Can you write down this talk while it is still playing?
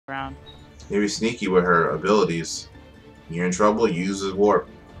around. Maybe sneaky with her abilities. You're in trouble, use the warp.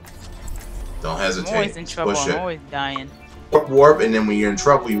 Don't hesitate. I'm always in trouble. Push I'm it. always dying. Warp, and then when you're in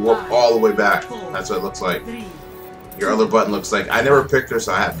trouble, you warp all the way back. That's what it looks like. Your other button looks like. I never picked her,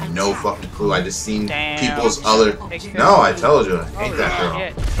 so I have no fucking clue. I just seen people's other. No, I told you, I ain't that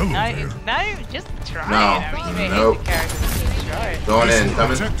girl. Not even just try No, it. I mean, nope. hate the character. Try it. Going in,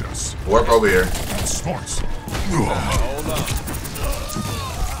 coming. Warp over here.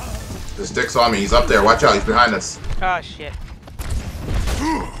 The stick's on me. He's up there. Watch out. He's behind us. Oh shit.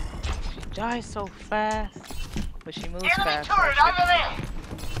 She dies so fast, but she moves fast.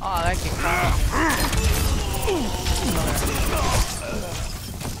 Oh, that can come.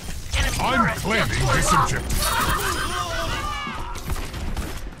 I'm claiming this objective.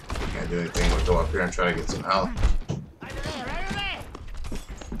 Can't do anything. We'll go up here and try to get some health.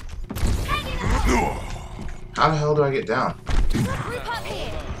 How the hell do I get down?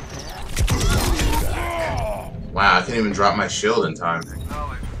 Wow, I can't even drop my shield in time.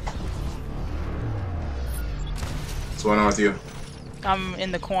 What's going on with you? I'm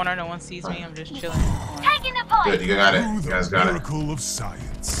in the corner. No one sees me. I'm just chilling. Good, you got it. You guys got it. Miracle of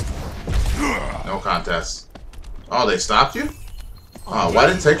science. No contest. Oh, they stopped you? Oh, why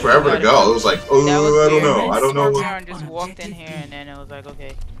did it take forever to go? It was like, oh, I don't know. I don't know. Aaron just walked in here, and then it was like,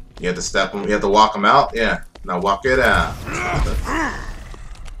 okay. You had to step them. You had to walk them out? Yeah. Now walk it out.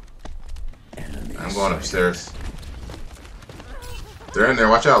 I'm going upstairs. They're in there.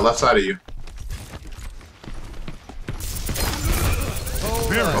 Watch out. Left side of you.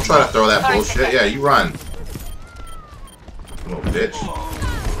 Don't try to throw that bullshit. Yeah, you run. Little bitch.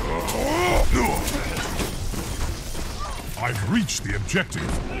 I've reached the objective.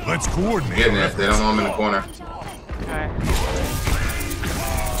 Let's coordinate. Getting it. They don't know I'm in the corner. Alright.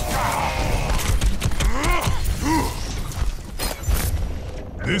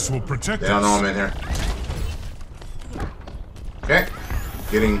 This will protect They don't know us. I'm in here. Okay.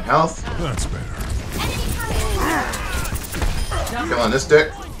 Getting health. That's better. Killing this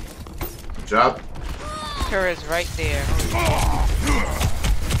dick. Good job. Her is right there.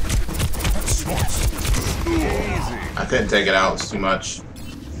 I couldn't take it out. It's too much.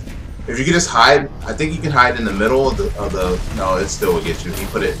 If you could just hide, I think you can hide in the middle of the. No, it still would get you. He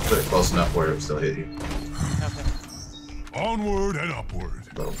put it close enough where it would still hit you. Okay. Onward and upward.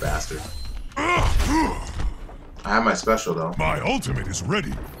 Little bastard. I have my special though. My ultimate is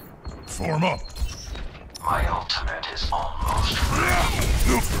ready. Form up. My ultimate is almost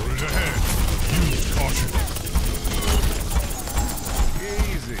Turret ahead. Use caution.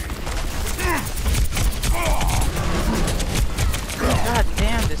 Easy. God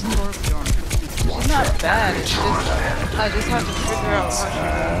damn, this Torbjorn. She's not bad. It's just I just have to figure out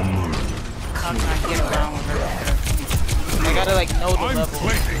how can I get around with her. I gotta like know the I'm level.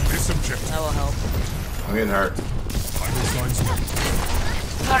 claiming this objective. That will help. I'm getting hurt. Vital signs.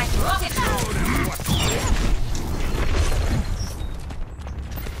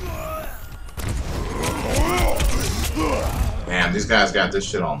 Man, these guys got this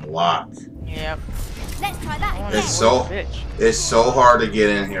shit on lock. Yep. Let's try that. It's so hard to get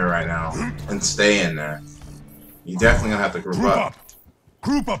in here right now and stay in there. You definitely gonna have to group up.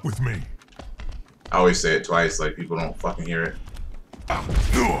 Group up with me. I always say it twice, like people don't fucking hear it.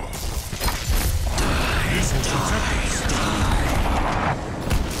 This will protect us.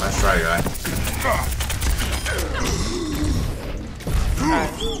 Nice try, guy.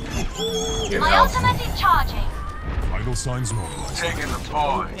 Get My health. ultimate is charging. Vital signs normalized. taking the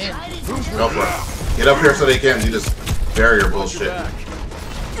points. Go for it. Get up here so they can do this barrier bullshit.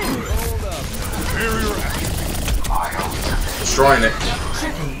 Barrier active. Destroying it.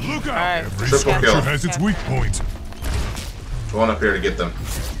 Look out! Alright. Every Triple structure kill. has its weak point. Going up here to get them.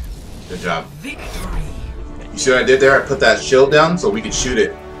 Good job. You see what I did there? I put that shield down so we could shoot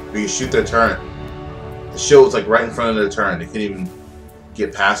it. We could shoot their turret. The shield was like right in front of their turret. They couldn't even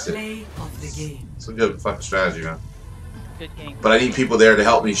get past it. It's a good fucking strategy, man. Good game. But I need people there to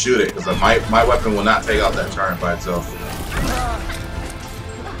help me shoot it because my weapon will not take out that turret by itself.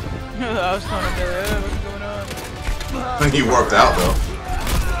 I was trying to be like, what's going on? He warped out though.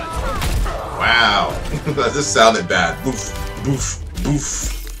 Wow. That just sounded bad. Boof, boof,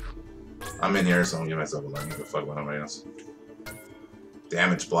 boof. I'm in here, so I'm gonna give myself a line. Give a fuck about nobody else.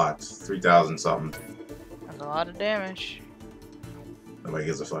 Damage blocked. 3,000 something. That's a lot of damage. Nobody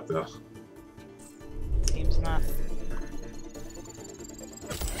gives a fuck though. Seems not.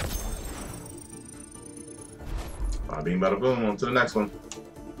 Bada bing, bada boom. On to the next one.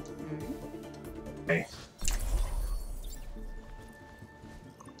 Hey.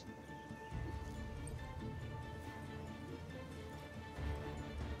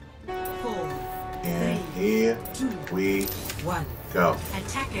 Here we go.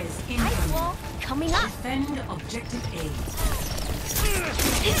 Attackers Ice incoming. wall coming up. Defend objective A.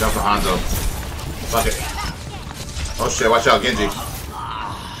 Jump for Hanzo. Fuck it. Oh shit, watch out, Genji.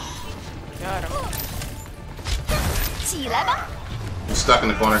 Got him. 起来吧。 He's stuck in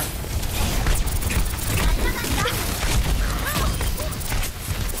the corner.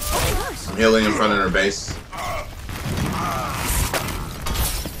 I'm healing in front of her base.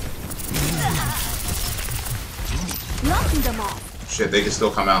 Knocking them off. Shit, they can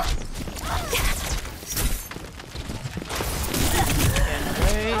still come out.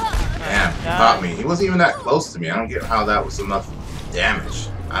 Damn, he caught me. He wasn't even that close to me. I don't get how that was enough damage.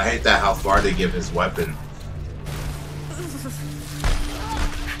 I hate that how far they give his weapon.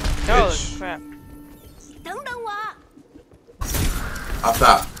 Holy Bitch. crap. 等等我。 Up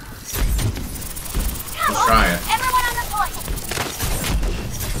top. He's trying. Everyone on the point.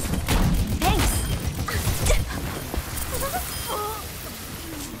 Thanks.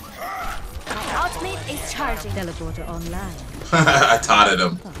 My ultimate is charging. Teleporter online. I totted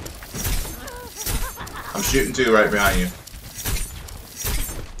him. I'm shooting two right behind you.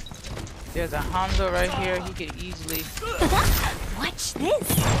 There's a Hanzo right here. He could easily. Watch this.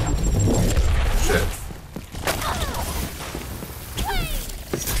 Shit.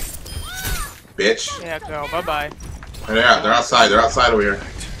 Bitch. Yeah, girl. Bye bye. They're out. They're outside. They're outside over here.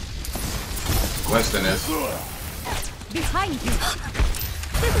 Winston is. Behind you.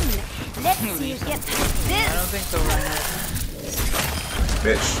 Let's see you get past I this. don't think so right now.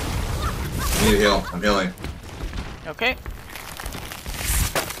 Bitch. I need to heal. I'm healing. Okay.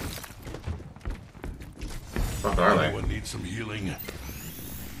 Fuck are they? Anyone need some healing? You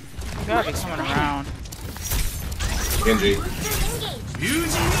gotta be coming around. Genji.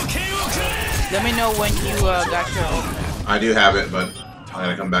 Let me know when you got your ultimate. I do have it, but I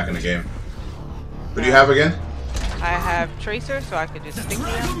gotta come back in the game. Who do you have again? I have Tracer, so I could just stick to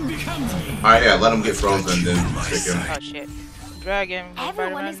him. Alright, yeah, let him get frozen, then stick him. Oh shit. Dragon.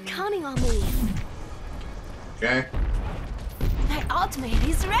 Everyone is counting on me. Okay? My ultimate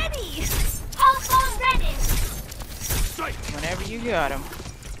is ready. Almost ready. Whenever you got him.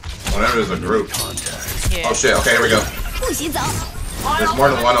 Whenever there's a group. Yeah. Oh shit, okay, here we go. 不洗澡。 There's more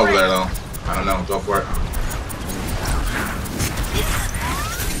than one over there, though. I don't know, go for it.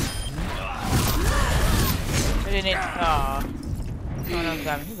 I didn't. Aw. Someone else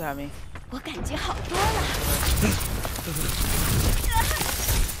got me. Who got me? 我感觉好多了。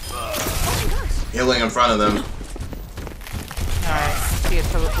Oh my gosh. Healing in front of them. Alright. See a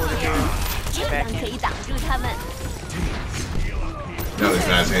teleporter here. 这样可以挡住他们。 No, these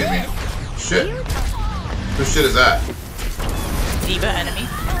guys hate me. Shit. Whose shit is that? Diva enemy.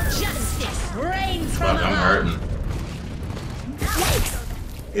 Justice reigns from Fuck, I'm hurting.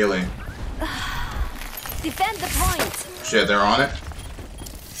 Healing. Defend the point. Shit, they're on it.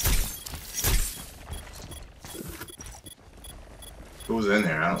 Who's in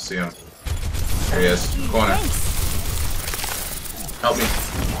there? I don't see him. There he is. Corner. Help me.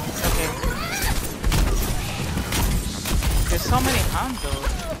 Okay. There's so many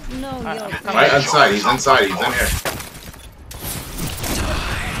Hanzos. No, Right inside. He's inside. He's in here.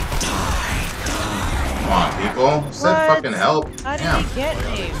 Come on, people. Said What? fucking help. How did Damn. he get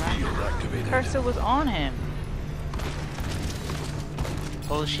me? My cursor was on him.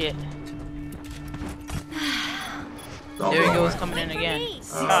 Bullshit. Don't There he go goes, away. coming in again.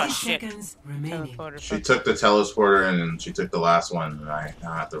 Oh 60 shit. seconds remaining. Teleporter. She fuck. took the teleporter and she took the last one. And I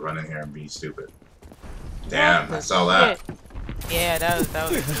now have to run in here and be stupid. Damn, I saw that. Shit. Yeah, that was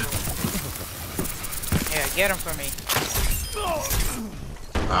Yeah, get him for me.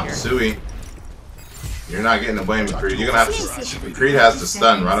 Sui. You're not getting away, McCree. You're gonna have to. McCree has to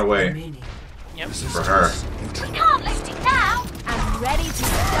stun right away Remaining. Yep. for her. We can't let it down. I'm ready to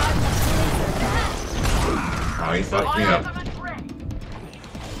start the Oh, he fucked me up.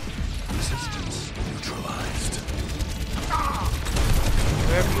 Resistance neutralized.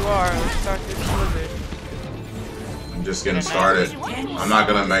 Wherever you are, let's start this blizzard. I'm just getting started. I'm not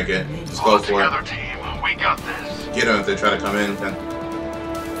gonna make it. Just go for Together, it. team. We got this. Get them if they try to come in. Then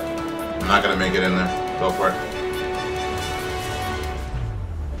I'm not gonna make it in there. Go for it.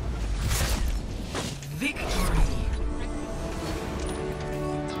 Victory.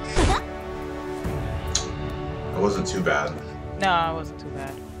 It wasn't too bad. No, it wasn't too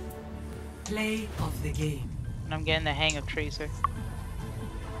bad. Play of the game. And I'm getting the hang of Tracer.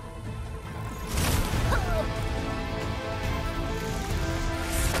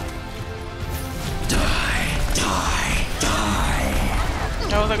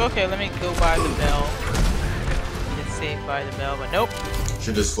 I was like, okay, let me go by the bell. Get saved by the bell, but nope.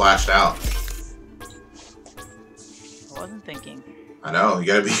 She just flashed out. wasn't thinking. I know, you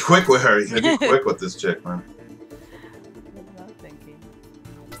gotta be quick with her. You gotta be quick with this chick, man. Was not thinking.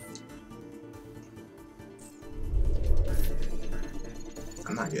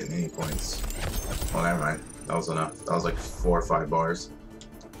 I'm not getting any points. Oh, never mind. That was enough. That was like 4 or 5 bars.